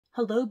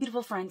Hello,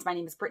 beautiful friends. My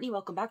name is Brittany.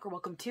 Welcome back or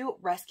welcome to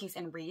Rescues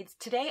and Reads.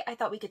 Today, I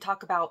thought we could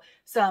talk about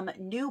some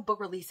new book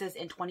releases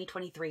in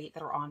 2023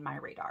 that are on my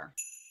radar.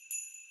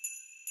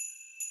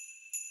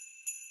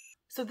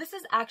 So this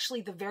is actually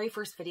the very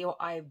first video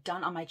I've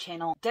done on my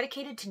channel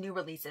dedicated to new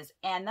releases,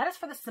 and that is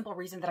for the simple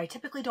reason that I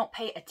typically don't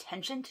pay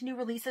attention to new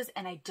releases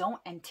and I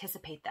don't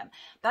anticipate them.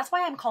 That's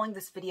why I'm calling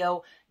this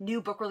video New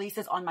Book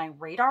Releases on My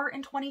Radar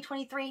in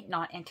 2023,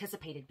 not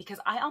anticipated, because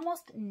I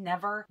almost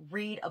never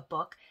read a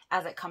book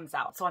as it comes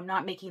out. So I'm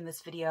not making this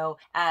video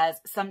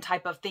as some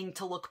type of thing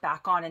to look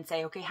back on and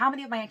say, okay, how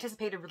many of my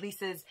anticipated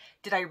releases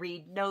did I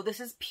read? No, this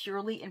is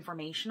purely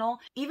informational.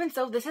 Even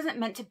so, this isn't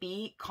meant to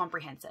be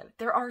comprehensive.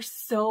 There are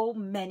so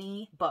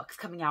many books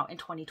coming out in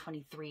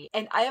 2023,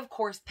 and I of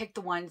course picked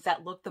the ones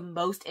that look the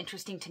most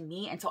interesting to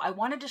me, and so I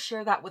wanted to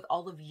share that with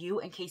all of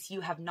you in case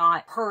you have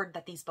not heard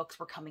that these books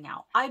were coming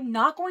out. I'm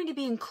not going to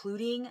be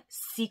including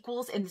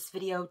sequels in this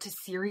video to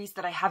series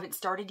that I haven't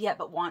started yet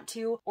but want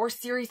to, or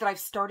series that I've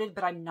started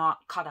but I'm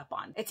not caught up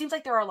on. It seems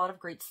like there are a lot of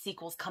great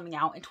sequels coming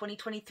out in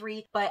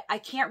 2023, but I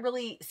can't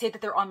really say that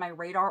they're on my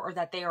radar or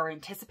that they are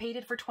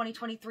anticipated for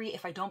 2023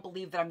 if I don't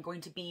believe that I'm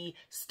going to be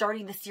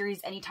starting the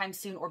series anytime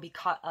soon or be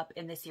caught up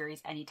in the series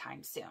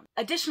anytime soon.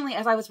 Additionally,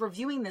 as I was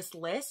reviewing this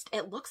list,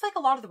 it looks like a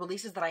lot of the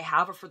releases that I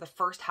have are for the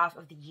first half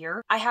of the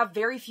year. I have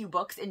very few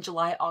books in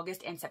July,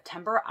 August, and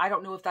September. I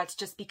don't know if that's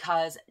just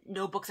because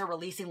no books are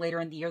releasing later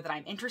in the year that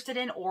I'm interested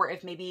in, or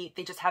if maybe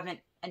they just haven't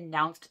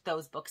announced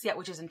those books yet,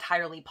 which is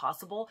entirely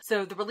possible.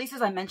 So the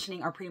releases I'm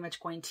mentioning are pretty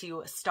much going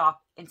to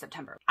stop in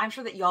September. I'm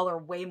sure that y'all are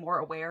way more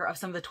aware of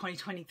some of the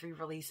 2023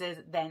 releases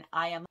than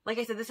I am. Like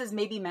I said, this is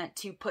maybe meant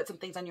to put some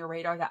things on your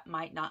radar that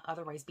might not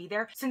otherwise be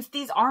there. Since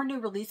these are new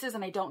releases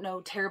and I don't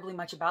know terribly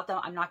much about them,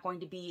 I'm not going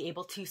to be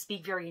able to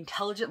speak very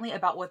intelligently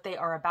about what they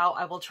are about.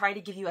 I will try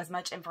to give you as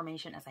much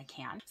information as I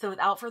can. So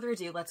without further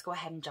ado, let's go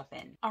ahead and jump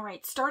in. All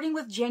right, starting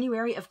with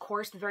January, of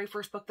course, the very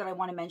first book that I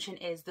want to mention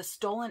is The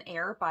Stolen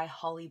Heir by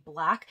Holly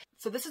Black.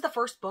 So this is the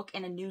first book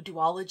in a new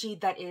duology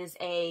that is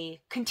a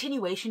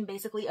continuation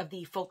basically of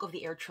the Folk of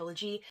the Air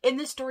trilogy. In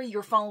this story,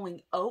 you're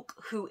following Oak,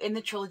 who in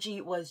the trilogy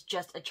was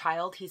just a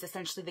child. He's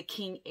essentially the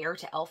king heir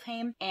to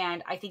Elfheim,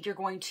 and I think you're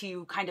going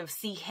to kind of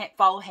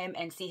follow him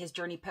and see his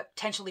journey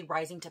potentially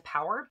rising to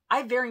power.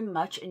 I very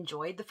much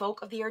enjoyed the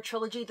Folk of the Air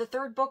trilogy. The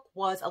third book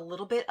was a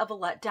little bit of a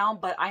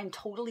letdown, but I'm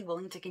totally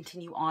willing to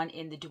continue on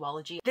in the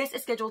duology. This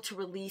is scheduled to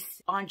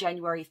release on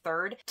January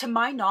 3rd. To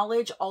my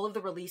knowledge, all of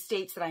the release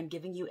dates that I'm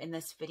giving you in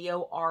this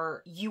video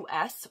are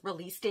US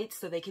release dates,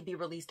 so they could be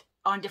released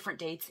on different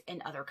dates in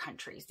other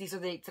countries. These are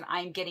the dates that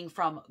I'm getting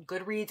from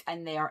Goodreads,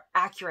 and they are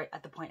accurate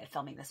at the point of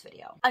filming this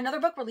video. Another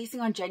book releasing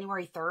on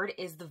January 3rd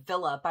is The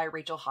Villa by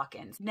Rachel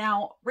Hawkins.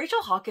 Now,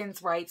 Rachel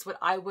Hawkins writes what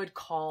I would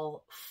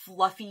call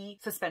fluffy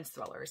suspense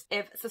thrillers.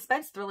 If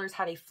suspense thrillers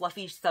had a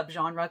fluffy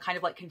subgenre, kind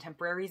of like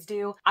contemporaries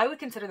do, I would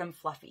consider them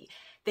fluffy.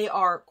 They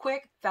are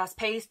quick,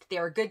 fast-paced, they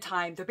are a good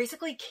time, they're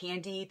basically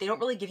candy, they don't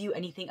really give you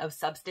anything of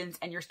substance,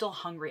 and you're still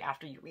hungry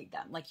after you read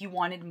them. Like, you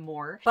wanted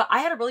more. But I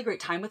had a really great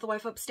time with The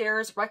Wife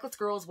Upstairs. Reckless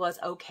Girls was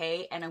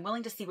okay, and I'm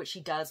willing to see what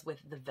she does with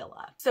The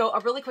Villa. So a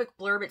really quick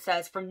blurb, it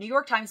says, from New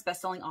York Times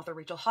bestselling author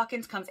Rachel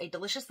Hawkins comes a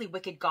deliciously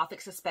wicked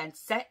gothic suspense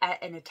set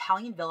at an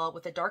Italian villa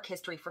with a dark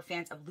history for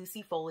fans of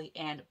Lucy Foley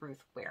and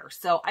Ruth Ware.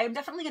 So I am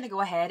definitely going to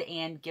go ahead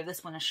and give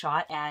this one a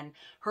shot, and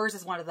hers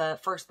is one of the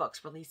first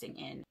books releasing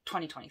in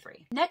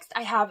 2023. Next,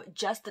 I have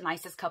Just the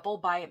Nicest Couple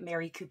by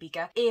Mary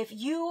Kubica. If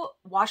you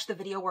watched the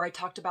video where I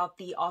talked about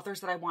the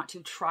authors that I want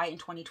to try in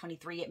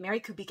 2023, Mary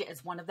Kubica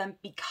is one of them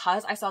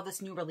because I saw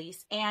this new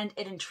release and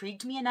it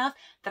intrigued me enough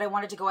that I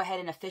wanted to go ahead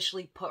and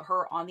officially put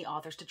her on the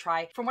authors to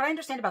try. From what I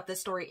understand about this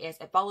story is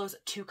it follows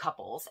two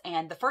couples,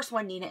 and the first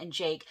one, Nina and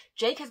Jake.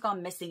 Jake has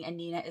gone missing and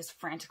Nina is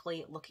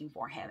frantically looking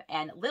for him.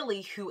 And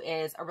Lily, who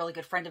is a really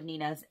good friend of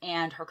Nina's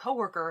and her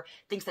coworker,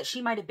 thinks that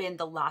she might have been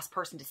the last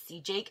person to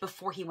see Jake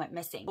before he went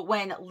missing. But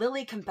when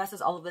Lily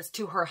confesses all of this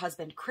to her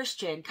husband,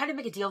 Christian, kind of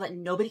make a deal that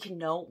nobody can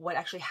know what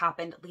actually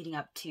happened leading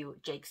up to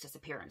Jake's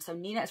disappearance. So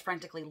Nina is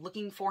frantically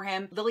looking for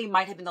him. Lily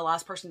might have been the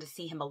last person to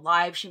see him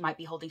alive. She might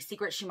be holding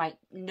secrets. She might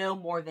know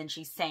more than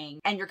she's saying,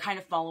 and you're kind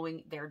of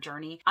following their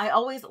journey. I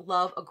always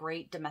love a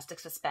great domestic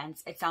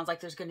suspense. It sounds like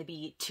there's going to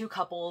be two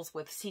couples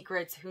with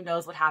secrets. Who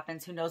knows what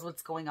happens? Who knows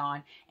what's going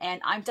on?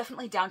 And I'm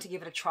definitely down to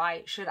give it a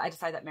try should I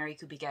decide that Mary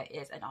Kubica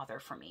is an author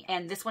for me.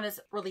 And this one is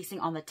releasing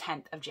on the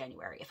 10th of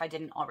January, if I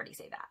didn't already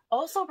say that.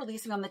 Also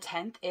releasing on the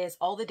 10th is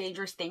All the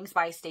Dangerous Things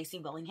by Stacy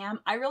Willingham.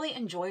 I really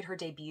enjoyed her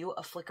debut,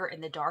 A Flicker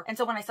in the Dark. And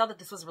so when I saw that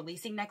this was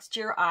releasing next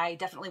year, I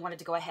definitely wanted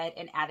to go ahead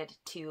and add it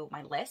to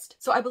my list.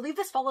 So I believe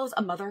this follows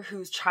a mother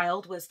whose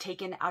child was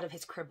taken out of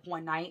his crib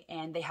one night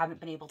and they haven't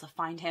been able to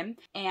find him.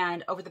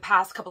 And over the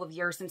past couple of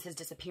years since his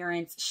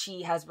disappearance,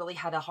 she has really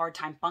had a hard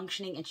time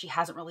functioning and she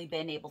hasn't really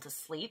been able to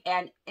sleep.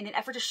 And in an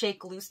effort to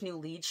shake loose new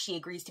leads, she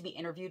agrees to be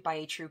interviewed by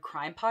a true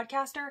crime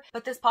podcaster.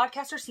 But this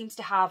podcaster seems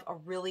to have a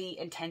really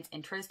intense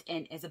interest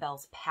in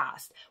Isabel's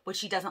past, which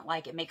she doesn't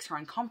like. It makes her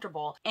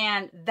uncomfortable.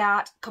 And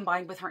that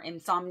combined with her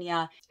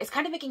insomnia is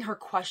kind of making her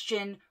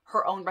question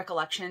her own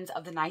recollections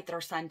of the night that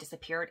her son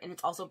disappeared, and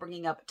it's also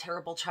bringing up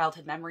terrible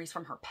childhood memories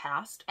from her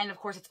past. And of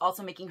course, it's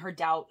also making her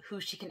doubt who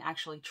she can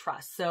actually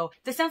trust. So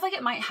this sounds like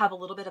it might have a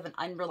little bit of an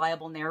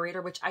unreliable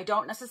narrator, which I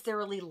don't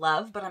necessarily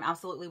love, but I'm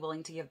absolutely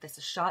willing to give this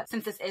a shot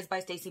since this is by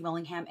Stacy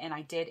Willingham and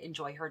I did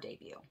enjoy her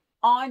debut.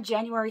 On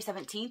January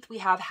 17th, we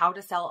have How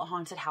to Sell a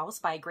Haunted House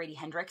by Grady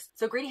Hendrix.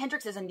 So Grady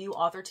Hendrix is a new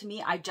author to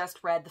me. I just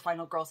read the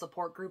Final Girl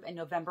Support Group in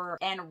November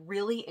and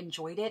really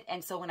enjoyed it.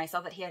 And so when I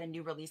saw that he had a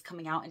new release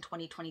coming out in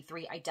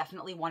 2023, I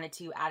definitely wanted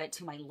to add it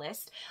to my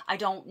list. I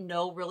don't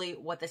know really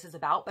what this is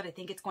about, but I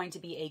think it's going to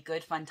be a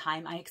good fun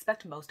time. I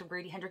expect most of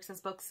Grady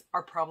Hendrix's books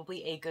are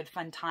probably a good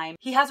fun time.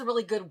 He has a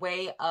really good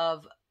way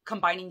of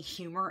combining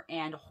humor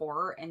and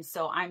horror, and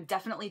so I'm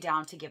definitely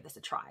down to give this a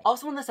try.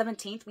 Also on the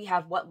 17th, we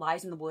have What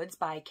Lies in the Woods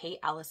by Kate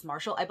Alice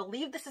Marshall. I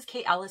believe this is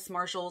Kate Alice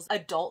Marshall's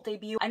adult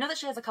debut. I know that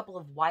she has a couple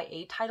of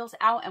YA titles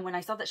out, and when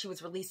I saw that she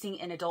was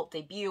releasing an adult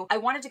debut, I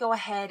wanted to go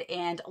ahead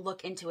and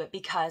look into it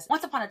because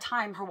once upon a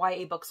time, her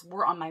YA books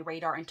were on my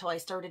radar until I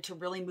started to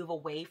really move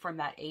away from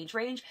that age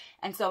range.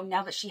 And so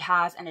now that she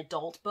has an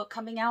adult book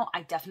coming out,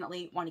 I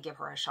definitely want to give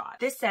her a shot.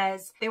 This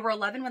says, they were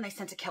 11 when they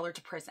sent a killer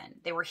to prison.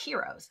 They were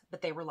heroes,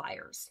 but they were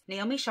liars.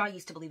 Naomi Shaw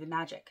used to believe in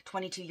magic.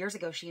 22 years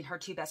ago, she and her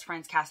two best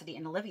friends, Cassidy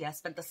and Olivia,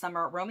 spent the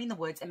summer roaming the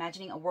woods,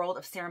 imagining a world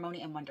of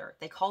ceremony and wonder.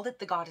 They called it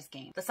the Goddess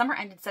Game. The summer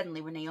ended suddenly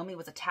when Naomi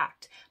was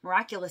attacked.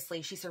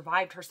 Miraculously, she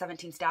survived her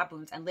 17 stab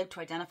wounds and lived to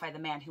identify the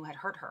man who had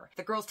hurt her.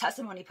 The girl's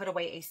testimony put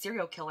away a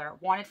serial killer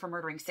wanted for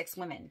murdering 6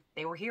 women.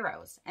 They were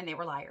heroes, and they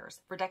were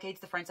liars. For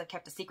decades, the friends have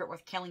kept a secret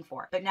worth killing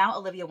for. But now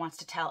Olivia wants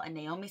to tell, and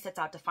Naomi sets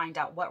out to find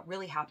out what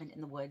really happened in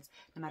the woods,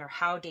 no matter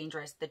how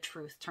dangerous the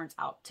truth turns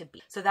out to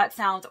be. So that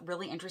sounds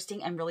really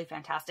interesting and really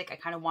fantastic. I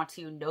kind of want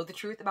to know the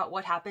truth about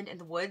what happened in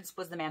the woods.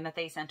 Was the man that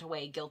they sent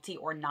away guilty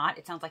or not?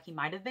 It sounds like he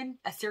might have been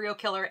a serial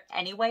killer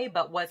anyway,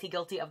 but was he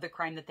guilty of the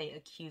crime that they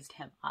accused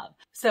him of?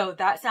 So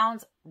that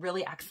sounds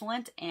really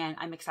excellent, and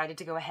I'm excited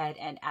to go ahead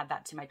and add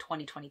that to my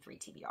 2023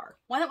 TBR.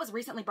 One that was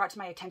recently brought to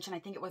my attention, I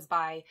think it was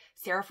by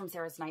Sarah from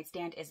Sarah's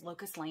Nightstand, is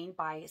Locust Lane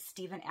by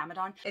Stephen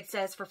Amidon. It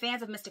says, for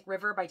fans of Mystic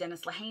River by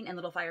Dennis Lehane and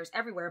Little Fires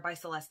Everywhere by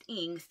Celeste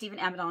Ng, Stephen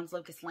Amidon's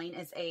Locust Lane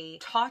is a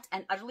taut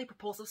and utterly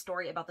propulsive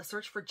story about the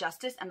search for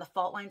justice and the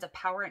fault lines of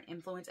power and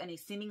influence in a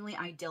seemingly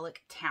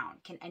idyllic town.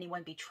 Can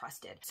anyone be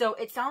trusted? So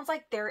it sounds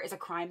like there is a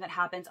crime that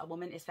happens, a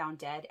woman is found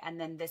dead, and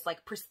then this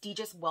like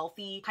prestigious,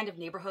 wealthy kind of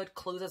neighborhood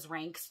closes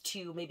ranks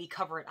to maybe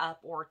cover it up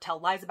or tell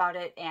lies about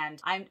it,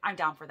 and I'm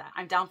down for that.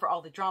 I'm down for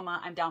all the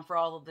drama. I'm down for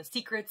all of the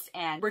secrets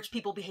and rich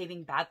people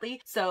behaving badly.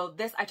 So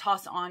this I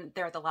tossed on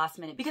there at the last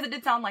minute because it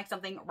did sound like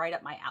something right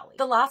up my alley.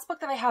 The last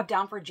book that I have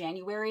down for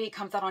January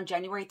comes out on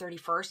January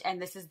 31st,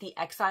 and this is The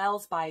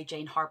Exiles by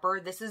Jane Harper.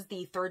 This is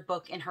the 3rd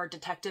book in her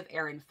Detective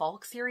Aaron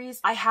Falk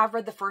series. I have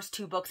read the first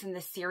 2 books in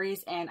this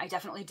series, and I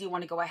definitely do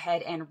want to go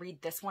ahead and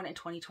read this one in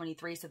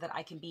 2023 so that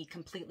I can be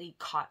completely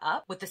caught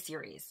up with the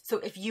series. So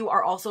if you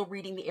are also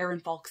reading the Aaron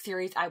Falk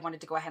series, I wanted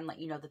to go ahead and let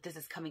you know that this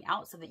is coming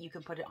out so that you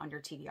can put it on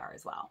your TBR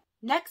as well.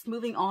 Next,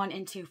 moving on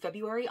into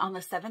February, on the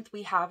 7th,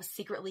 we have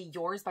Secretly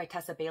Yours by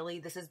Tessa Bailey.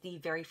 This is the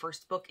very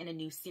first book in a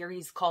new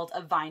series called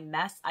A Vine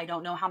Mess. I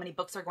don't know how many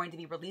books are going to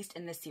be released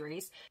in this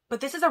series, but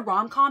this is a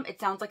rom-com.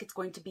 It sounds like it's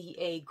going to be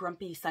a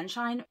grumpy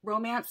sunshine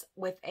romance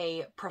with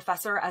a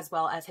professor as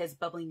well as his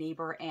bubbly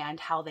neighbor and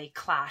how they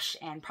clash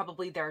and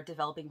probably their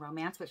developing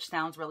romance, which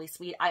sounds really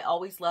sweet. I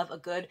always love a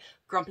good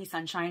grumpy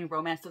sunshine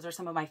romance. Those are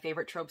some of my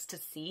favorite tropes to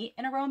see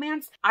in a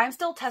romance. I'm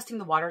still testing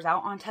the waters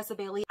out on Tessa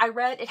Bailey. I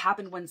read It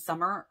Happened One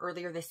Summer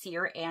earlier this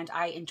year, and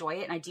I enjoy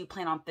it, and I do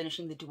plan on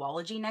finishing the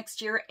duology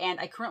next year, and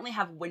I currently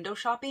have window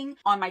shopping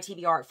on my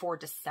TBR for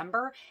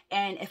December,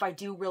 and if I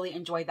do really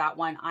enjoy that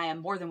one, I am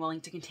more than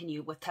willing to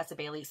continue with Tessa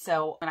Bailey.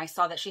 So when I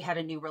saw that she had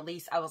a new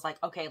release, I was like,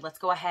 okay, let's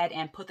go ahead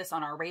and put this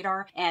on our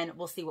radar, and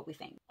we'll see what we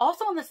think.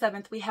 Also on the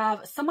 7th, we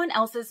have Someone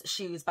Else's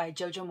Shoes by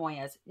JoJo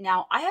Moyes.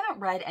 Now, I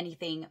haven't read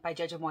anything by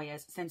JoJo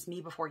Moyes since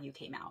Me Before You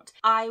came out.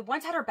 I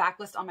once had her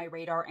backlist on my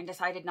radar and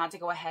decided not to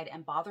go ahead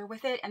and bother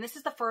with it, and this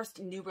is the first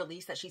new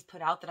release that she's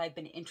put out that I've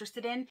been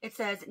interested in. It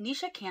says,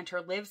 Nisha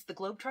Cantor lives the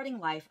globetrotting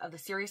life of the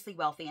seriously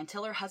wealthy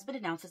until her husband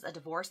announces a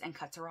divorce and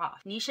cuts her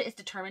off. Nisha is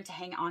determined to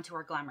hang on to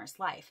her glamorous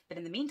life, but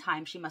in the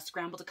meantime, she must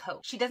scramble to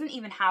cope. She doesn't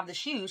even have the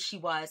shoes she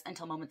was,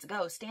 until moments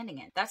ago, standing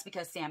in. That's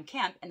because Sam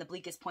Kemp, in the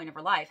bleakest point of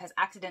her life, has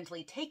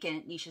accidentally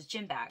taken Nisha's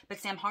gym bag, but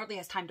Sam hardly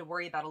has time to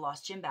worry about a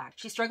lost gym bag.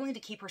 She's struggling to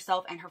keep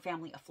herself and her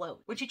family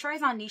afloat. When she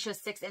tries on Nisha's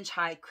 6-inch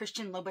high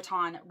Christian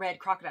Louboutin red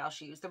crocodile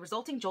shoes, the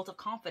resulting jolt of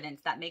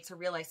confidence that makes her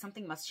realize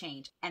something must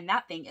change, and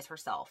that thing is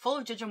herself. Full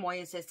of JoJo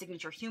Moyes'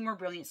 signature humor,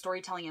 brilliant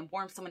storytelling, and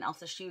warm Someone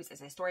Else's Shoes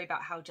is a story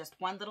about how just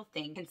one little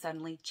thing can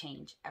suddenly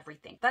change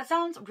everything. That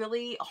sounds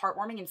really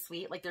heartwarming and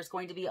sweet. Like there's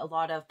going to be a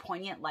lot of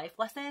poignant life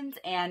lessons,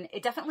 and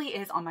it definitely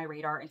is on my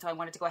radar, and so I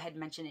wanted to go ahead and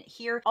mention it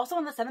here. Also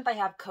on the 7th, I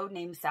have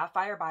Codename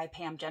Sapphire by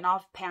Pam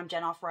Jenoff. Pam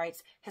Jenoff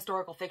writes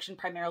historical fiction,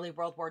 primarily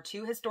World War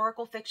II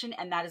historical fiction,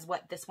 and that is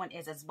what this one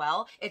is as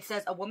well. It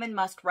says a woman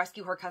must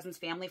rescue her cousin's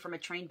family from a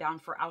train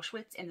bound for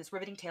Auschwitz in this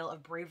riveting tale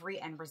of bravery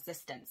and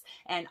resistance,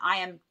 and I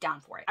am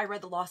down for for it. I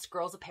read The Lost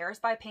Girls of Paris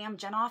by Pam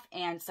Jenoff,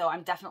 and so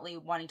I'm definitely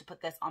wanting to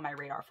put this on my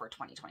radar for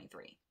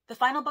 2023. The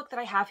final book that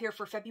I have here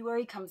for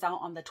February comes out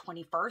on the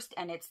 21st,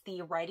 and it's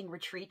The Writing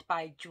Retreat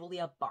by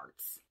Julia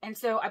Bartz. And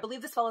so I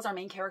believe this follows our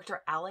main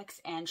character, Alex,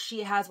 and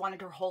she has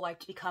wanted her whole life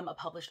to become a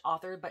published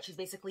author, but she's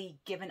basically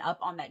given up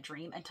on that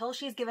dream until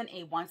she's given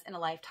a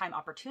once-in-a-lifetime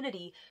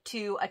opportunity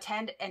to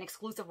attend an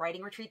exclusive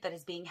writing retreat that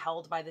is being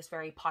held by this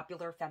very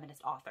popular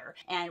feminist author.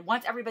 And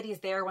once everybody is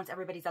there, once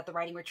everybody's at the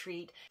writing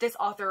retreat, this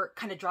author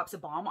kind of drops a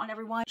bomb on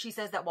everyone. She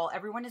says that while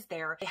everyone is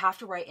there, they have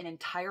to write an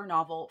entire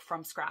novel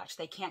from scratch.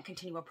 They can't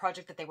continue a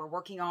project that they were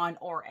working on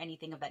or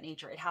anything of that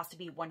nature. It has to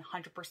be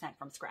 100%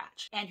 from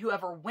scratch. And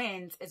whoever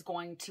wins is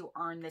going to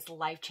earn this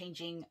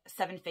life-changing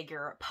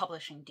 7-figure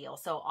publishing deal.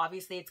 So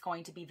obviously it's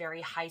going to be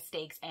very high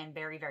stakes and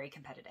very, very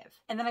competitive.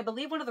 And then I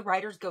believe one of the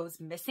writers goes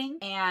missing,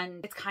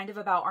 and it's kind of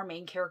about our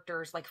main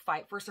character's like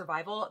fight for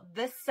survival.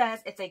 This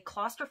says it's a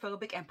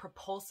claustrophobic and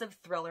propulsive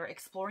thriller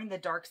exploring the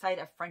dark side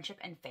of friendship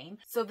and fame.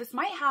 So this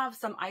might have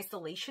some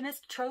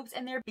isolationist tropes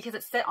in there because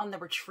it's set on the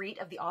retreat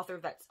of the author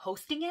that's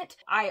hosting it.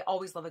 I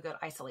always love a good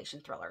isolation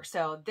thriller.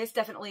 So this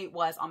definitely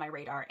was on my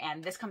radar,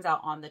 and this comes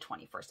out on the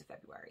 21st of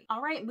February.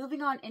 All right,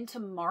 moving on into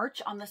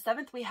March. On the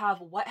 7th, we have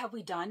What Have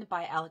We Done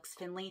by Alex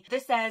Finley.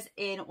 This says,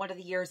 in one of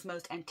the year's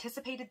most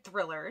anticipated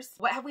thrillers,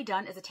 What Have We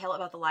Done is a tale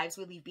about the lives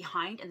we leave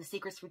behind and the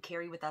secrets we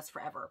carry with us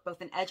forever.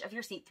 Both an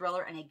edge-of-your-seat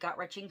thriller and a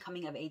gut-wrenching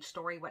coming-of-age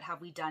story, What Have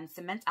We Done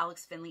cements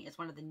Alex Finley as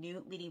one of the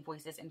new leading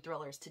voices in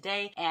thrillers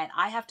today, and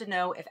I have to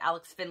know if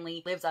Alex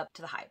Finley lives up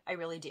to the hype. I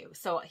really do.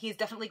 So he's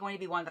definitely going to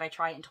be one that I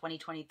try in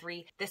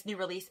 2023. This new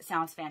release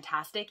sounds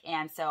fantastic,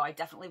 and so I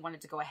definitely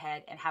wanted to go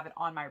ahead and have it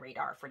on my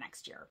radar for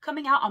next year.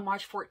 Coming out on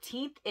March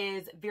 14th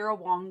is Vera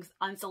Wong's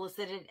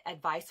Unsolicited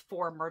Advice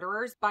for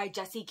Murderers by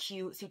Jessie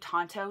Q.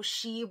 Sutanto.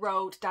 She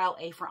wrote Dial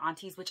A for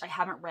Aunties, which I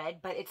haven't read,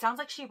 but it sounds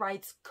like she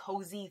writes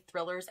cozy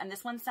thrillers, and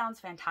this one sounds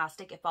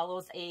fantastic. It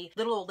follows a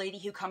little old lady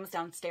who comes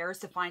downstairs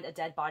to find a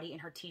dead body in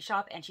her tea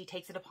shop, and she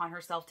takes it upon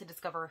herself to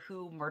discover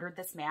who murdered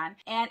this man.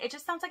 And it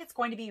just sounds like it's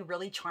going to be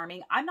really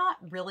charming. I'm not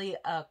really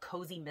a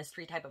cozy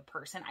mystery type of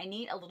person. I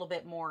need a little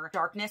bit more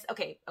darkness.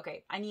 Okay,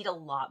 I need a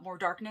lot more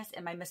darkness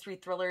in my mystery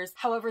thrillers.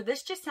 However,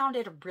 this just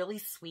sounded really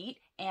sweet,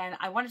 and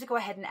I wanted to go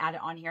ahead and add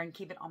it on here and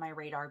keep it on my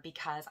radar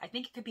because I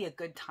think it could be a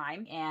good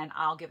time, and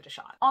I'll give it a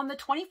shot. On the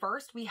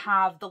 21st, we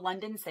have The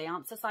London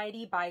Seance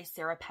Society by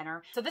Sarah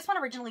Penner. So this one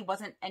originally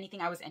wasn't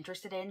anything I was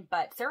interested in,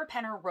 but Sarah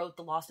Penner wrote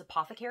The Lost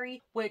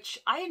Apothecary, which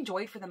I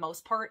enjoyed for the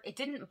most part. It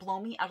didn't blow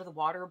me out of the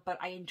water, but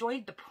I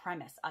enjoyed the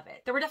premise of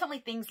it. There were definitely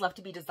things left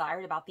to be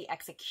desired about the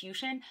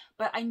execution,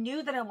 but I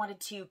knew that I wanted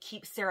to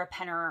keep Sarah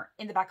Penner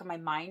in the back of my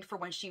mind for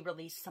when she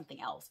released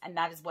something else, and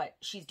that is what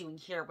she's doing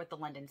here with The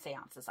London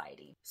Seance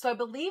Society. So I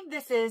believe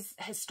this is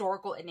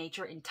historical in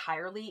nature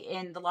entirely.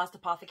 In The Lost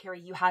Apothecary,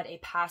 you had a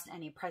past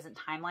and a present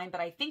timeline,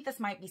 but I think this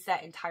might be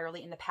set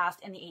entirely in the past,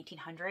 in the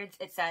 1800s.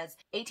 It says,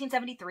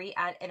 1873,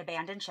 at an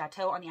abandoned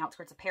chateau on the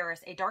outskirts of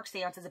Paris, a dark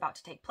seance is about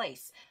to take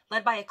place.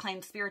 Led by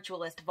acclaimed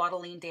spiritualist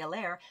Vaudeline de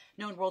Allaire,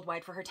 known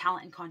worldwide for her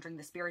talent in conjuring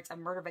the spirits of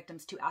murder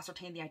victims to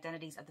ascertain the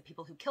identities of the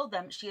people who killed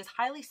them, she is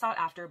highly sought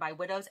after by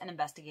widows and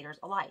investigators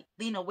alike.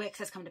 Lena Wicks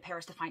has come to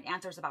Paris to find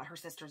answers about her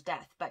sister's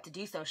death, but to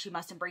do so, she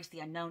must embrace the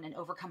unknown and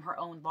overcome her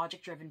own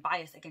logic-driven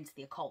bias against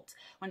the occult.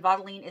 When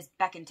Vaudeline is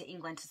beckoned to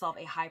England to solve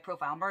a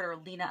high-profile murder,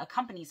 Lena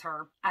accompanies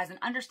her as an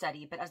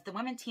understudy, but as the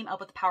women team up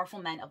with the powerful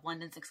men of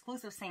London's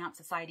exclusive seance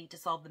society to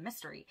solve the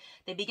mystery,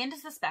 they begin to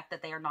suspect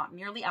that they are not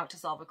merely out to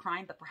solve a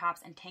crime, but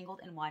perhaps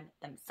entangled in one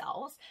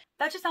themselves.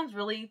 That just sounds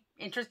really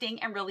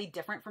interesting and really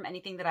different from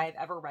anything that I've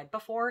ever read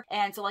before.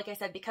 And so, like I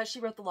said, because she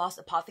wrote The Lost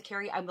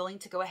Apothecary, I'm willing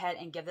to go ahead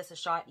and give this a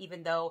shot,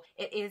 even though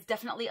it is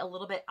definitely a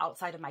little bit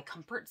outside of my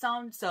comfort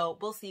zone. So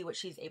we'll see what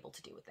she's able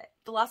to do with it.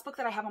 The last book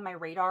that I have on my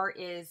radar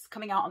is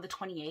coming out on the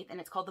 28th, and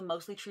it's called The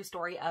Mostly True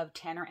Story of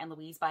Tanner and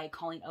Louise by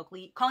Colleen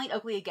Oakley. Colleen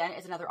Oakley, again,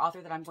 is another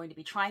author that I'm going to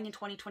be trying in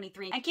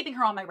 2023 and keeping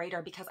her on my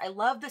radar because I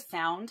love the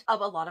sound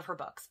of a lot of her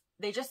books.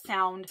 They just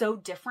sound so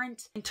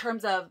different in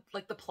terms of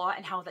like the plot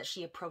and how that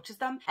she approaches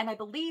them. And I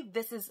believe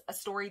this is a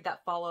story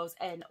that follows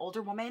an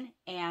older woman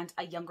and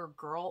a younger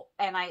girl.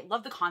 And I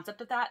love the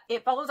concept of that.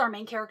 It follows our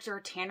main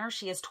character, Tanner.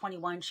 She is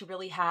 21. She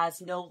really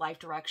has no life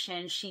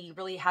direction. She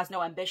really has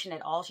no ambition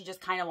at all. She just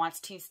kind of wants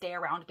to stay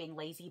around being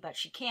lazy, but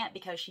she can't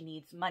because she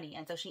needs money.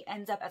 And so she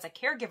ends up as a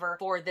caregiver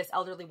for this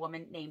elderly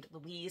woman named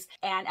Louise.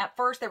 And at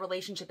first their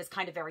relationship is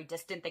kind of very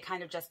distant. They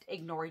kind of just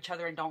ignore each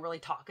other and don't really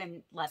talk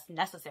unless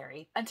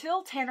necessary,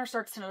 until Tanner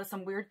starts to notice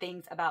some weird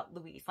things about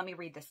Louise. Let me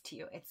read this to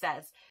you. It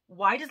says,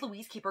 why does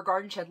Louise keep her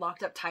garden shed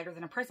locked up tighter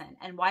than a prison?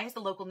 And why is the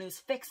local news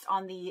fixed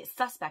on the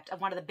suspect of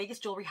one of the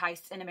biggest jewelry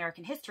heists in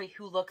American history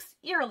who looks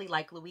eerily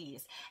like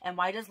Louise? And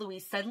why does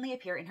Louise suddenly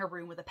appear in her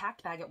room with a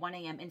packed bag at 1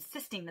 a.m.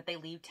 insisting that they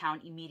leave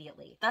town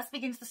immediately? Thus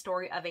begins the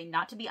story of a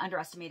not to be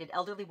underestimated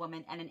elderly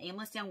woman and an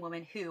aimless young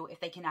woman who, if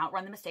they can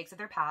outrun the mistakes of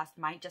their past,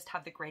 might just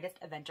have the greatest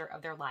adventure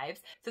of their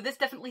lives. So this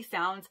definitely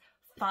sounds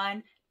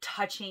fun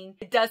touching.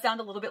 It does sound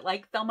a little bit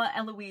like Thelma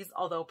and Louise,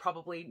 although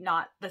probably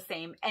not the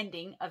same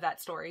ending of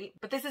that story.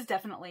 But this is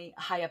definitely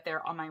high up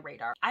there on my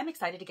radar. I'm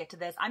excited to get to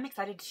this. I'm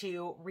excited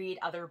to read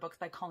other books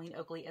by Colleen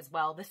Oakley as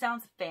well. This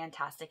sounds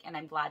fantastic, and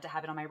I'm glad to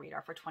have it on my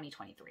radar for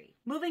 2023.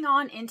 Moving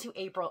on into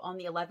April, on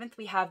the 11th,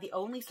 we have The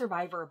Only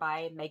Survivor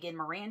by Megan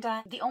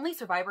Miranda. The Only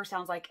Survivor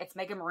sounds like it's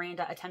Megan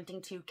Miranda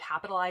attempting to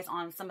capitalize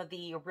on some of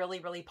the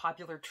really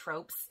popular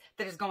tropes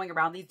that is going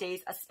around these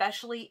days,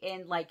 especially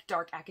in like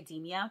dark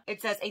academia.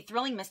 It says a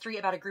thrilling mystery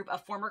about a group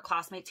of former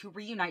classmates who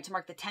reunite to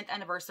mark the 10th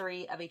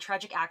anniversary of a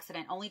tragic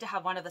accident, only to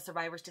have one of the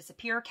survivors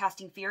disappear,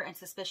 casting fear and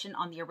suspicion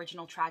on the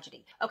original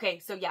tragedy. Okay,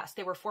 so yes,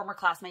 they were former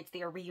classmates.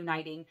 They are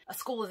reuniting. A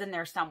school is in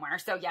there somewhere.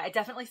 So yeah, it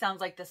definitely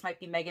sounds like this might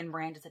be Megan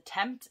Miranda's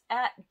attempt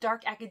at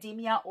dark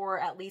academia, or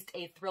at least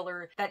a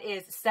thriller that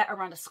is set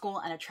around a school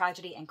and a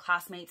tragedy and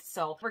classmates.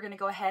 So we're going to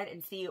go ahead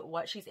and see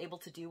what she's able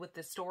to do with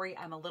this story.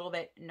 I'm a little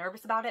bit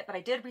nervous about it, but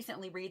I did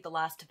recently read The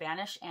Last to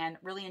Vanish and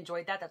really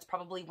enjoyed that. That's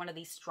probably one of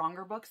the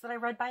stronger books that I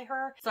read by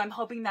her. So I'm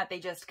hoping that they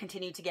just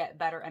continue to get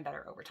better and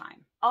better over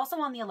time. Also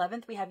on the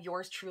 11th, we have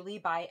Yours Truly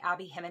by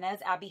Abby Jimenez.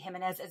 Abby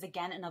Jimenez is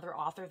again another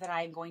author that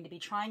I'm going to be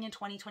trying in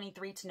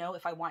 2023 to know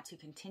if I want to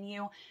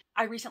continue.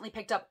 I recently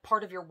picked up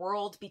Part of Your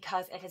World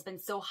because it has been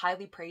so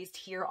highly praised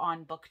here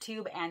on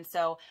BookTube, and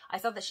so I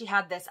saw that she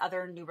had this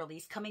other new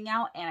release coming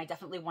out, and I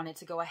definitely wanted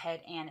to go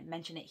ahead and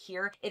mention it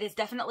here. It is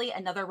definitely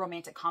another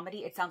romantic comedy.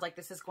 It sounds like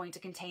this is going to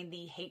contain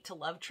the hate to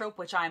love trope,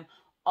 which I'm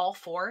all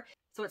for.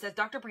 So it says,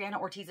 Dr. Brianna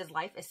Ortiz's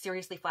life is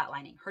seriously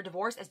flatlining. Her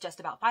divorce is just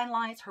about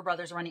finalized, her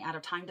brother's running out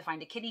of time to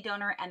find a kidney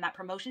donor, and that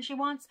promotion she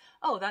wants,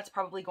 oh, that's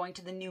probably going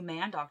to the new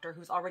man doctor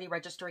who's already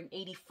registering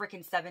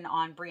 80-7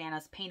 on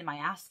Brianna's pain in my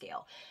ass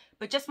scale.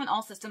 But just when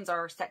all systems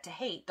are set to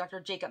hate, Dr.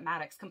 Jacob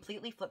Maddox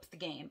completely flips the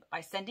game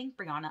by sending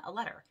Brianna a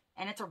letter.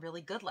 And it's a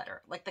really good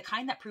letter, like the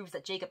kind that proves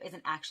that Jacob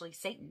isn't actually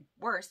Satan.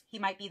 Worse, he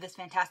might be this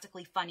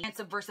fantastically funny and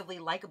subversively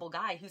likable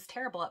guy who's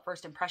terrible at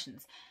first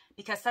impressions.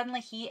 Because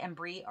suddenly he and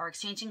Bree are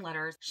exchanging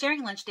letters,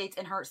 sharing lunch dates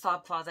in her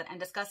sob closet, and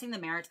discussing the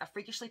merits of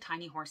freakishly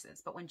tiny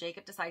horses. But when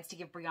Jacob decides to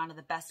give Brianna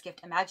the best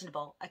gift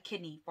imaginable, a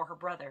kidney for her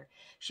brother,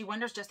 she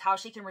wonders just how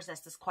she can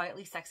resist this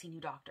quietly sexy new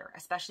doctor,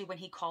 especially when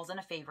he calls in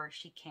a favor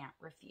she can't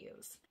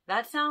refuse.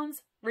 That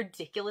sounds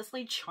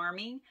ridiculously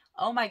charming.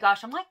 Oh my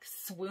gosh, I'm like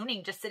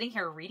swooning just sitting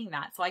here reading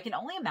that. So I can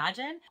only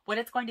imagine what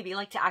it's going to be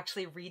like to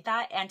actually read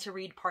that and to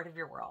read Part of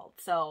Your World.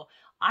 So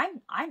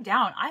I'm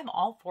down. I'm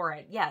all for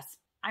it. Yes.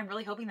 I'm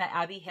really hoping that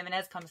Abby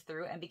Jimenez comes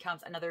through and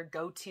becomes another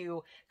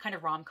go-to kind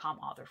of rom-com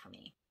author for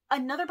me.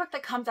 Another book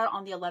that comes out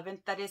on the 11th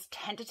that is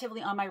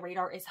tentatively on my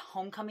radar is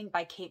Homecoming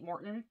by Kate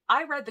Morton.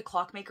 I read The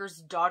Clockmaker's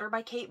Daughter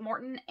by Kate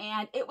Morton,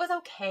 and it was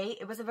okay.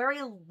 It was a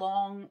very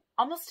long,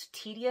 almost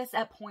tedious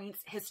at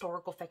points,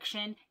 historical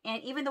fiction.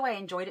 And even though I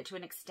enjoyed it to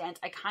an extent,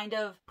 I kind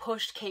of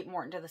pushed Kate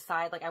Morton to the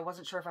side. Like I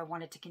wasn't sure if I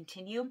wanted to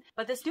continue.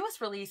 But this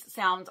newest release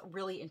sounds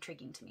really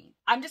intriguing to me.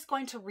 I'm just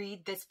going to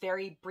read this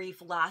very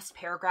brief last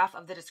paragraph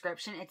of the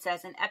description. It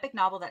says, an epic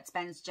novel that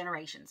spans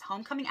generations.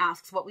 Homecoming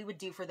asks what we would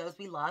do for those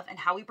we love and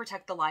how we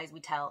protect the lives we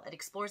tell. It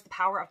explores the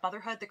power of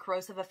motherhood, the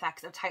corrosive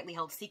effects of tightly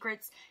held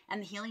secrets, and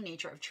the healing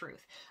nature of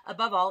truth.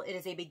 Above all, it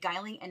is a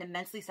beguiling and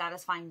immensely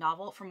satisfying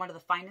novel from one of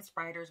the finest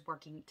writers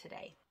working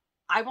today.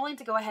 I'm willing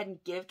to go ahead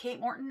and give Kate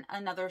Morton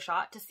another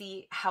shot to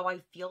see how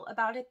I feel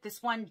about it.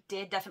 This one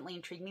did definitely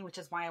intrigue me, which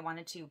is why I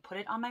wanted to put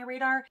it on my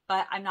radar,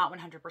 but I'm not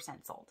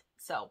 100% sold.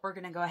 So we're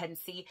going to go ahead and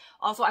see.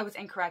 Also, I was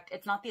incorrect.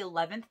 It's not the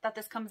 11th that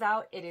this comes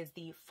out. It is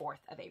the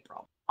 4th of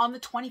April. On the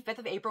 25th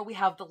of April, we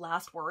have The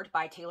Last Word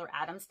by Taylor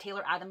Adams.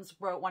 Taylor Adams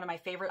wrote one of my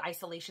favorite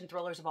isolation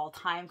thrillers of all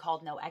time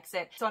called No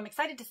Exit. So I'm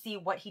excited to see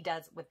what he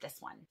does with this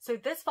one. So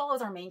this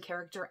follows our main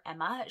character,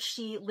 Emma.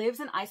 She lives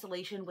in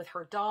isolation with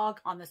her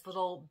dog on this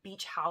little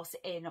beach house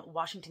in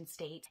Washington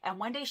State. And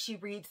one day she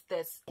reads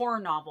this horror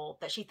novel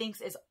that she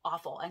thinks is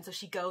awful. And so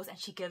she goes and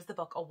she gives the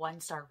book a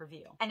 1-star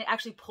review. And it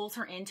actually pulls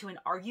her into an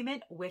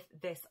argument with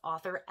this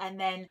author. And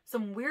then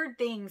some weird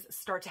things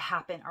start to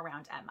happen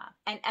around Emma.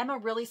 And Emma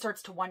really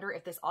starts to wonder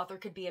if this author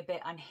could be a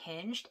bit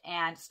unhinged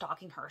and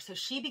stalking her. So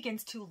she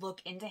begins to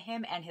look into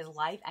him and his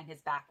life and his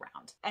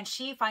background. And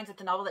she finds that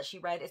the novel that she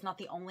read is not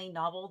the only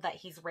novel that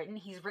he's written.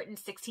 He's written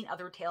 16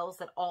 other tales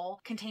that all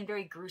contain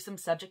very gruesome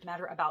subject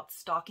matter about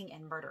stalking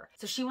and murder.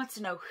 So she wants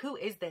to know, who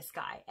is this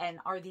guy? And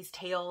are these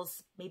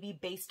tales maybe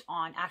based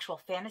on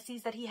actual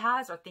fantasies that he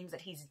has or things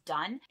that he's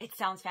done? It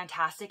sounds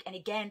fantastic. And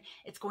again,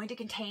 it's going to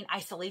contain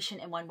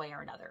isolation in one way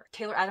or another.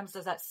 Taylor Adams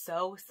does that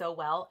so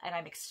well, and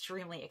I'm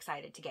extremely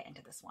excited to get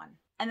into this one.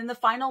 And then the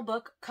final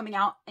book coming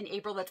out in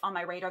April that's on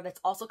my radar that's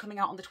also coming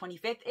out on the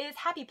 25th is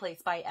Happy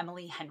Place by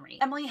Emily Henry.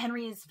 Emily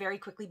Henry is very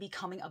quickly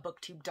becoming a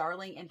BookTube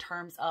darling in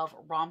terms of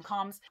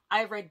rom-coms.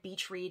 I read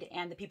Beach Read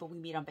and The People We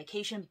Meet on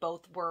Vacation.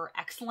 Both were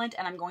excellent,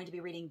 and I'm going to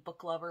be reading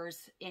Book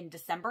Lovers in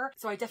December.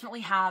 So I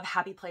definitely have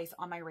Happy Place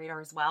on my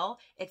radar as well.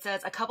 It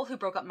says, a couple who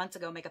broke up months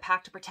ago make a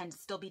pact to pretend to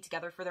still be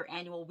together for their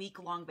annual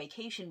week-long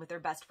vacation with their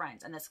best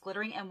friends in this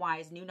glittering and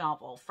wise new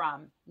novel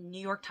from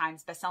New York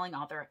Times bestselling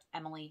author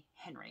Emily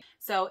Henry.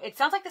 So it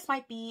sounds sounds like this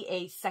might be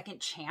a second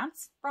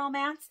chance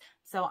romance,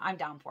 so I'm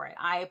down for it.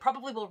 I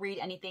probably will read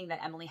anything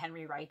that Emily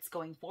Henry writes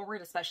going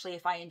forward, especially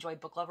if I enjoy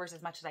Book Lovers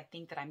as much as I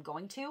think that I'm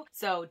going to.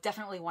 So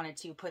definitely wanted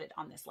to put it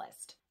on this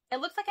list. It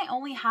looks like I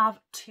only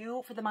have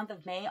 2 for the month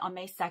of May. On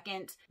May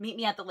 2nd, Meet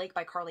Me at the Lake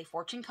by Carly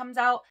Fortune comes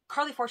out.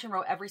 Carly Fortune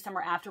wrote Every Summer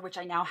After, which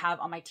I now have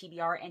on my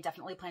TBR and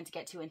definitely plan to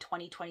get to in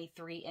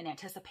 2023 in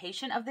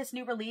anticipation of this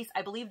new release.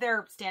 I believe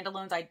they're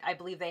standalones. I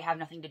believe they have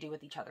nothing to do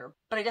with each other,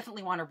 but I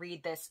definitely want to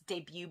read this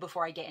debut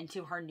before I get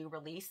into her new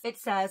release. It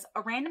says,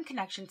 a random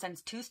connection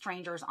sends 2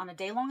 strangers on a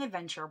day-long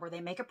adventure where they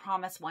make a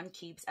promise one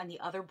keeps and the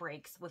other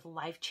breaks with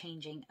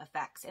life-changing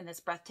effects in this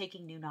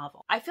breathtaking new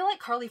novel. I feel like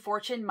Carly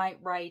Fortune might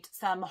write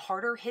some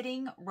harder hitting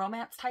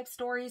romance type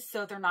stories,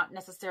 so they're not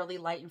necessarily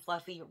light and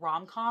fluffy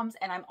rom-coms,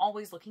 and I'm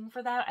always looking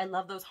for that. I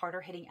love those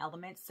harder hitting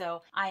elements,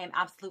 so I am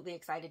absolutely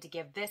excited to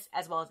give this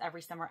as well as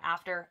Every Summer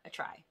After a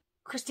try.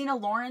 Christina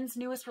Lauren's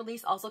newest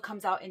release also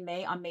comes out in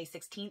May on May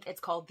 16th.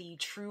 It's called The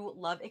True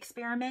Love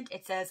Experiment.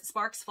 It says,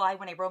 sparks fly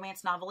when a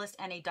romance novelist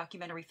and a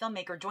documentary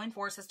filmmaker join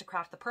forces to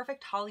craft the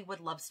perfect Hollywood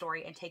love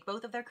story and take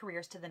both of their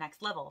careers to the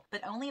next level,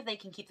 but only if they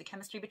can keep the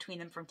chemistry between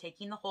them from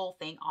taking the whole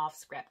thing off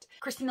script.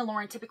 Christina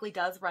Lauren typically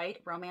does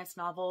write romance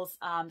novels.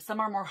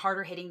 Some are more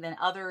harder hitting than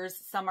others.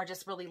 Some are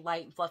just really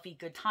light and fluffy,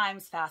 good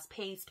times, fast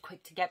paced,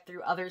 quick to get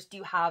through. Others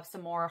do have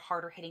some more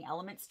harder hitting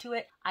elements to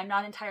it. I'm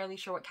not entirely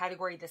sure what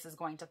category this is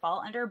going to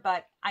fall under,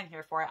 but I'm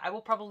here for it. I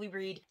will probably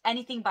read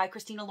anything by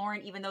Christina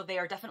Lauren, even though they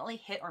are definitely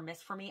hit or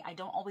miss for me. I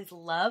don't always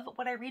love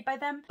what I read by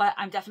them, but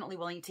I'm definitely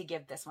willing to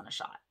give this one a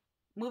shot.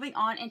 Moving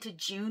on into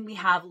June, we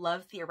have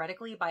Love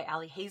Theoretically by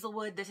Ali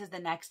Hazelwood. This is the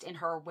next in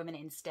her Women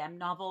in STEM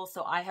novel.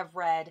 So I have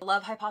read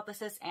Love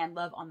Hypothesis and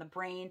Love on the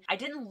Brain. I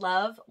didn't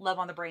love Love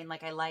on the Brain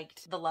like I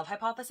liked the Love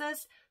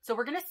Hypothesis. So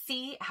we're going to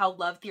see how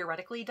Love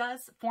Theoretically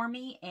does for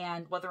me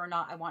and whether or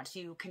not I want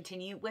to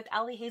continue with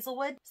Ali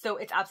Hazelwood. So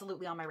it's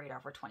absolutely on my radar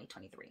for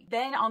 2023.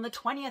 Then on the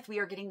 20th, we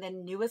are getting the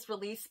newest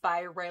release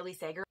by Riley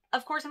Sager.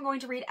 Of course, I'm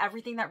going to read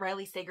everything that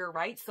Riley Sager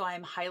writes, so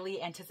I'm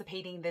highly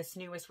anticipating this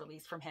newest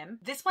release from him.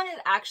 This one, it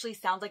actually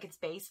sounds like it's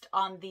based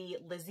on the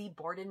Lizzie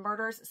Borden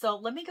murders, so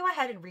let me go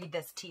ahead and read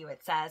this to you.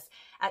 It says,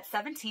 at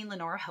 17,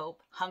 Lenora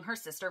Hope hung her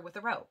sister with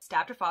a rope,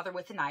 stabbed her father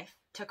with a knife,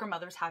 took her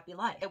mother's happy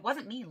life. It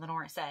wasn't me,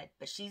 Lenora said,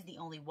 but she's the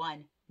only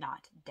one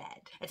not dead.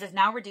 It says,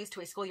 now reduced to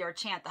a schoolyard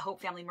chant, the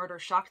Hope family murder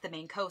shocked the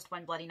Maine coast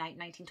one bloody night in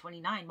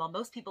 1929. While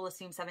most people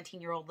assume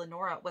 17-year-old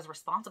Lenora was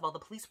responsible, the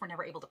police were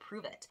never able to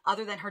prove it.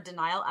 Other than her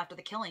denial after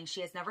the killing,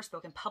 she has never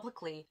spoken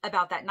publicly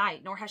about that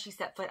night, nor has she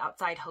set foot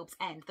outside Hope's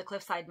End, the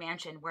cliffside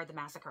mansion where the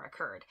massacre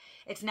occurred.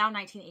 It's now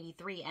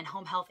 1983, and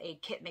home health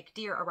aide Kit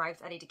McDeer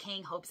arrives at a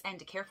decaying Hope's End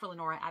to care for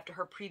Lenora after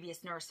her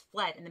previous nurse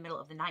fled in the middle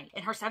of the night.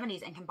 In her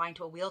 70s and confined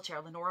to a wheelchair,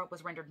 Lenora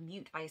was rendered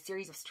mute by a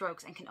series of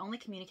strokes and can only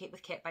communicate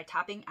with Kit by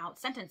tapping out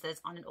sentences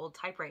on an old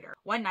typewriter.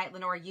 One night,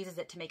 Lenora uses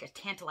it to make a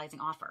tantalizing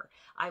offer.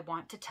 I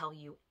want to tell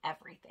you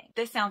everything.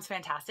 This sounds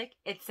fantastic.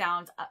 This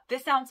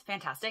sounds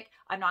fantastic.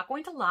 I'm not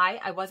going to lie.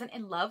 I wasn't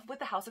in love with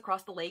The House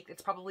Across the Lake.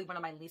 It's probably one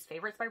of my least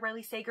favorites by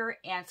Riley Sager,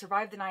 and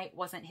Survive the Night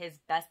wasn't his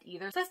best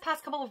either. So this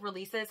past couple of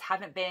releases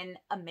haven't been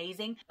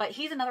amazing, but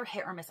he's another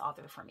hit or miss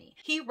author for me.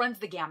 He runs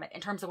the gamut in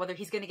terms of whether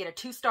he's going to get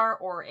a 2-star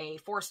or a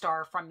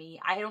 4-star from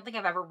me. I don't think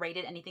I've ever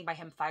rated anything by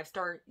him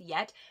 5-star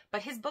yet,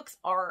 but his books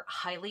are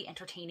highly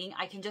entertaining.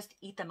 I can just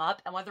eat them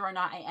up, and whether or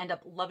not I end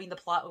up loving the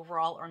plot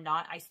overall or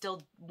not, I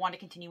still want to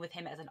continue with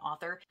him as an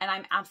author, and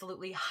I'm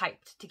absolutely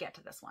hyped to get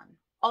to this one.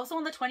 Also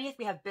on the 20th,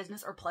 we have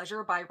Business or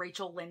Pleasure by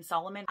Rachel Lynn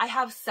Solomon. I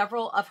have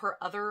several of her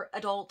other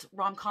adult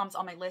rom-coms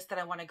on my list that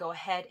I want to go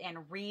ahead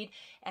and read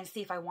and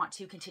see if I want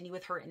to continue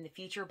with her in the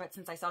future. But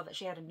since I saw that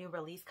she had a new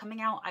release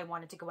coming out, I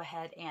wanted to go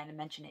ahead and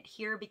mention it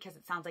here because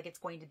it sounds like it's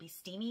going to be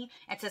steamy.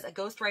 It says a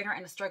ghostwriter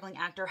and a struggling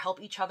actor help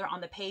each other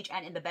on the page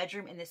and in the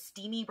bedroom in this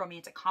steamy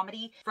romantic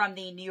comedy from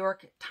the New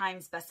York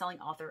Times bestselling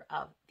author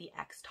of The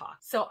X Talk.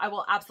 So I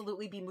will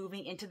absolutely be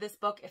moving into this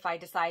book if I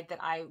decide that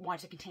I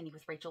want to continue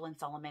with Rachel Lynn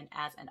Solomon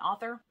as an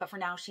author. But for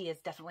now, she is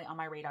definitely on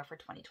my radar for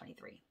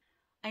 2023.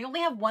 I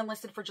only have one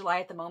listed for July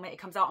at the moment. It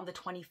comes out on the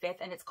 25th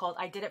and it's called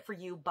I Did It For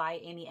You by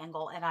Amy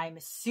Engel, and I'm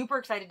super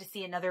excited to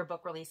see another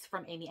book release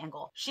from Amy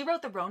Engel. She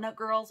wrote The Roanoke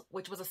Girls,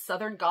 which was a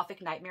Southern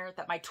Gothic nightmare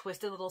that my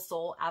twisted little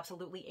soul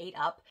absolutely ate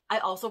up. I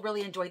also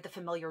really enjoyed The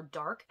Familiar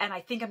Dark, and I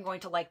think I'm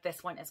going to like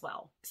this one as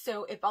well.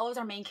 So it follows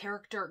our main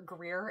character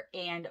Greer,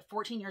 and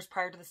 14 years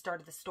prior to the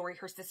start of the story,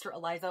 her sister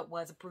Eliza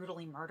was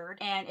brutally murdered,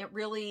 and it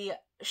really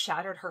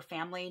shattered her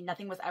family.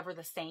 Nothing was ever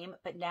the same,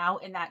 but now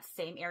in that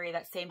same area,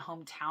 that same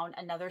hometown,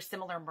 another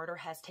similar murder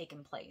has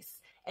taken place.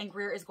 And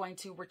Greer is going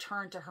to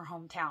return to her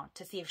hometown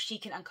to see if she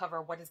can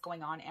uncover what is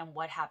going on and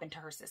what happened to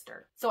her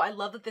sister. So I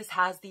love that this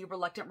has the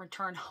reluctant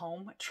return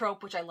home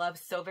trope, which I love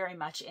so very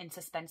much in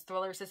suspense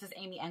thrillers. This is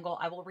Amy Engel.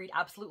 I will read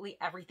absolutely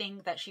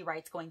everything that she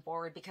writes going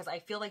forward because I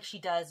feel like she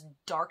does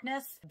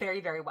darkness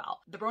very, very well.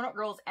 The Roanoke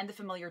Girls and The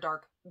Familiar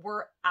Dark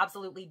were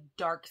absolutely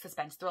dark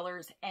suspense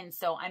thrillers, and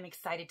so I'm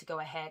excited to go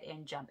ahead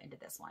and jump into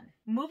this one.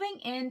 Moving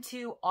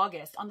into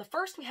August, on the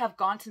 1st we have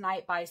Gone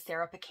Tonight by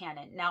Sarah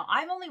Buchanan. Now,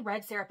 I've only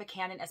read Sarah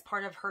Buchanan as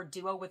part of of her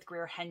duo with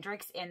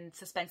Hendrix in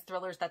suspense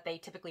thrillers that they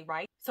typically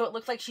write. So it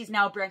looks like she's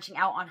now branching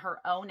out on her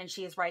own and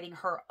she is writing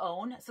her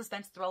own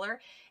suspense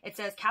thriller. It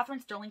says, Catherine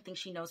Sterling thinks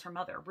she knows her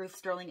mother. Ruth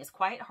Sterling is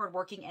quiet,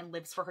 hardworking, and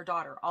lives for her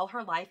daughter. All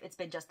her life, it's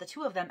been just the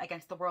two of them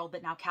against the world,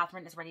 but now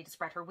Catherine is ready to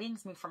spread her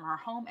wings, move from her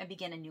home, and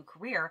begin a new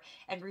career,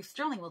 and Ruth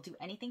Sterling will do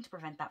anything to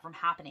prevent that from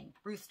happening.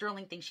 Ruth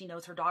Sterling thinks she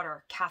knows her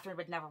daughter. Catherine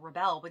would never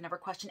rebel, would never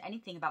question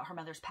anything about her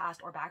mother's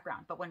past or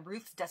background, but when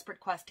Ruth's desperate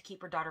quest to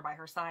keep her daughter by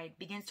her side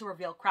begins to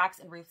reveal cracks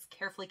in Ruth's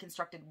carefully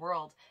constructed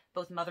world,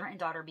 both mother and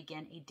daughter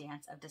begin a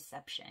dance of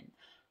deception.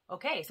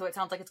 Okay, so it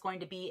sounds like it's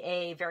going to be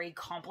a very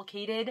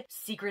complicated,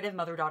 secretive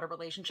mother-daughter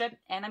relationship,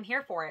 and I'm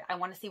here for it. I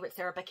want to see what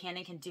Sarah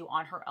Buchanan can do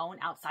on her own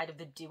outside of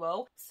the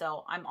duo,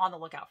 so I'm on the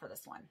lookout for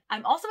this one.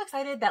 I'm also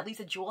excited that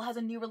Lisa Jewell has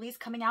a new release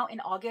coming out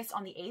in August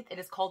on the 8th. It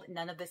is called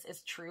None of This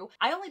Is True.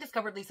 I only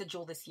discovered Lisa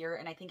Jewell this year,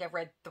 and I think I've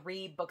read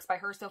 3 books by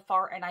her so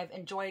far, and I've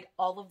enjoyed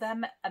all of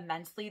them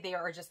immensely. They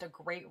are just a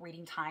great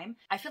reading time.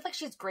 I feel like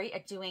she's great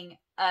at doing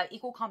an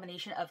equal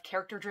combination of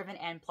character-driven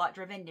and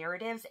plot-driven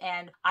narratives,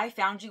 and I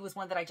Found You was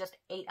one that I just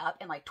ate up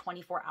in like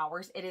 24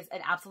 hours. It is an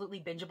absolutely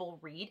bingeable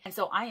read, and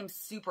so I am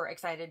super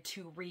excited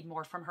to read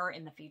more from her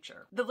in the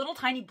future. The little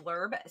tiny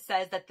blurb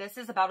says that this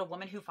is about a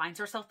woman who finds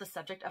herself the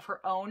subject of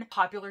her own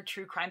popular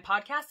true crime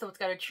podcast, so it's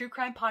got a true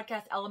crime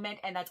podcast element,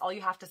 and that's all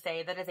you have to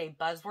say. That is a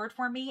buzzword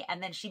for me,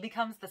 and then she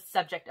becomes the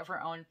subject of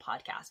her own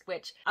podcast,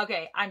 which,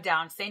 okay, I'm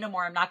down. Say no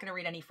more. I'm not going to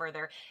read any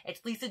further.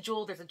 It's Lisa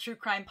Jewell. There's a true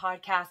crime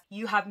podcast.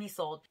 You have me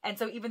sold. And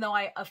so even though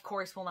I, of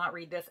course, will not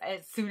read this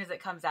as soon as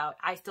it comes out,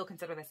 I still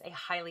consider this a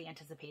highly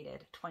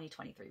anticipated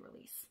 2023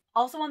 release.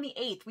 Also on the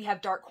 8th, we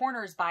have Dark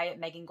Corners by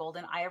Megan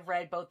Golden. I have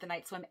read both The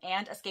Night Swim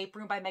and Escape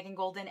Room by Megan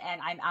Golden,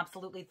 and I'm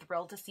absolutely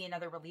thrilled to see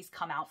another release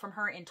come out from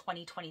her in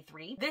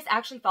 2023. This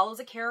actually follows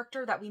a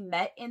character that we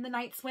met in The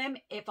Night Swim.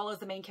 It follows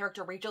the main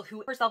character, Rachel,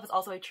 who herself is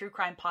also a true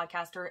crime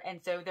podcaster,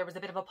 and so there was a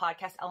bit of a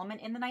podcast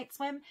element in The Night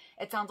Swim.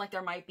 It sounds like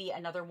there might be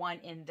another one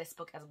in this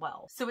book as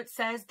well. So it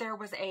says there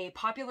was a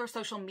popular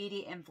social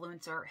media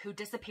influencer who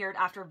disappeared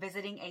after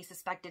visiting a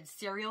suspected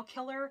serial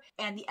killer,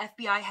 and the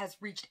FBI has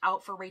reached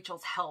out for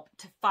Rachel's help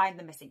to find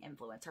the missing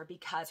influencer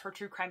because her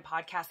true crime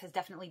podcast has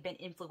definitely been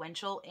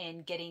influential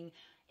in getting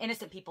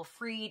innocent people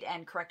freed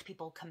and correct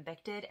people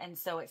convicted. And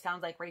so it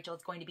sounds like Rachel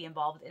is going to be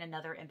involved in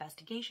another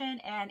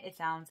investigation, and it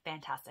sounds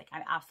fantastic.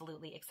 I'm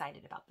absolutely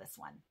excited about this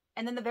one.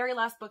 And then the very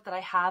last book that I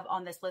have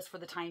on this list for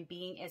the time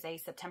being is a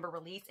September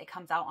release. It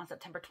comes out on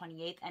September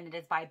 28th, and it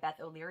is by Beth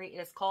O'Leary.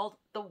 It is called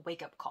The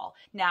Wake Up Call.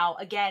 Now,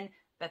 again,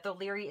 Beth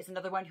O'Leary is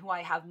another one who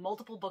I have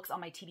multiple books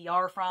on my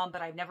TBR from,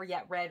 but I've never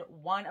yet read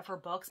one of her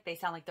books. They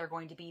sound like they're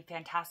going to be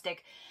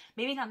fantastic.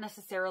 Maybe not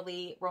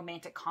necessarily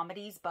romantic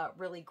comedies, but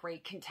really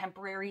great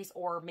contemporaries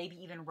or maybe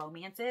even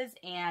romances.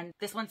 And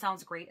this one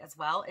sounds great as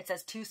well. It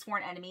says 2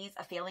 sworn enemies,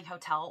 a failing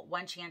hotel,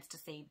 one chance to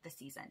save the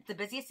season. The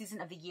busiest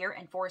season of the year,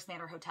 and Forest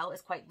Manor Hotel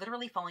is quite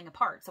literally falling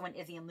apart. So when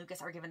Izzy and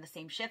Lucas are given the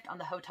same shift on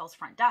the hotel's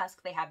front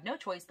desk, they have no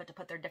choice but to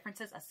put their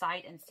differences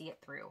aside and see it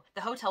through. The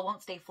hotel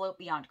won't stay afloat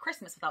beyond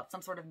Christmas without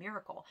some sort of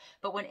miracle.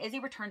 But when Izzy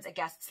returns a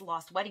guest's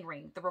lost wedding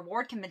ring, the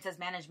reward convinces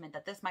management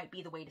that this might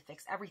be the way to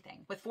fix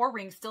everything. With 4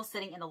 rings still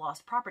sitting in the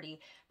lost property,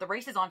 the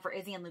race is on for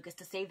Izzy and Lucas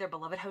to save their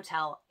beloved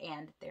hotel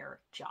and their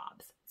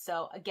jobs.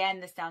 So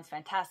again, this sounds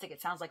fantastic.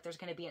 It sounds like there's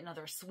going to be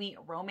another sweet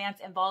romance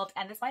involved,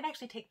 and this might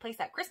actually take place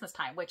at Christmas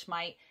time, which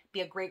might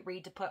be a great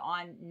read to put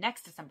on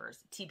next December's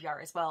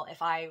TBR as well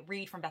if I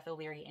read from Beth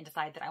O'Leary and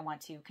decide that I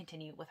want to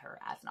continue with her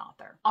as an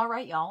author. All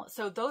right, y'all.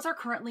 So those are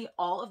currently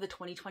all of the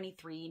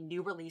 2023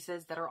 new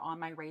releases that are on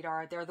my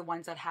radar. They're the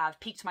ones that have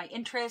piqued my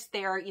interest.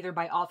 They are either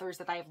by authors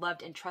that I have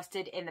loved and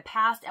trusted in the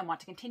past and want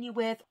to continue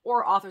with,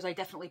 or authors I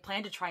definitely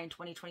plan to try in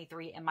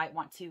 2023 and might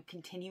want to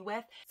continue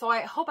with. So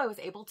I hope I was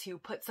able to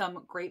put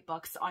some great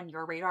books on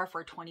your radar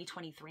for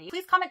 2023.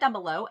 Please comment down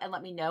below and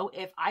let me know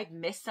if I've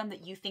missed some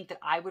that you think that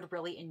I would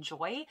really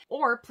enjoy,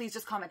 or please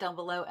just comment down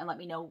below and let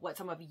me know what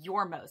some of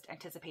your most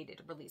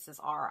anticipated releases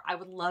are. I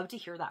would love to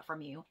hear that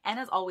from you. And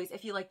as always,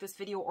 if you like this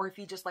video or if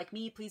you just like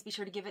me, please be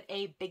sure to give it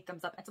a big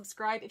thumbs up and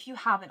subscribe if you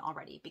haven't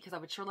already, because I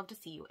would sure love to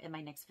see you in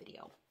my next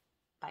video.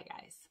 Bye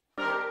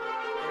guys.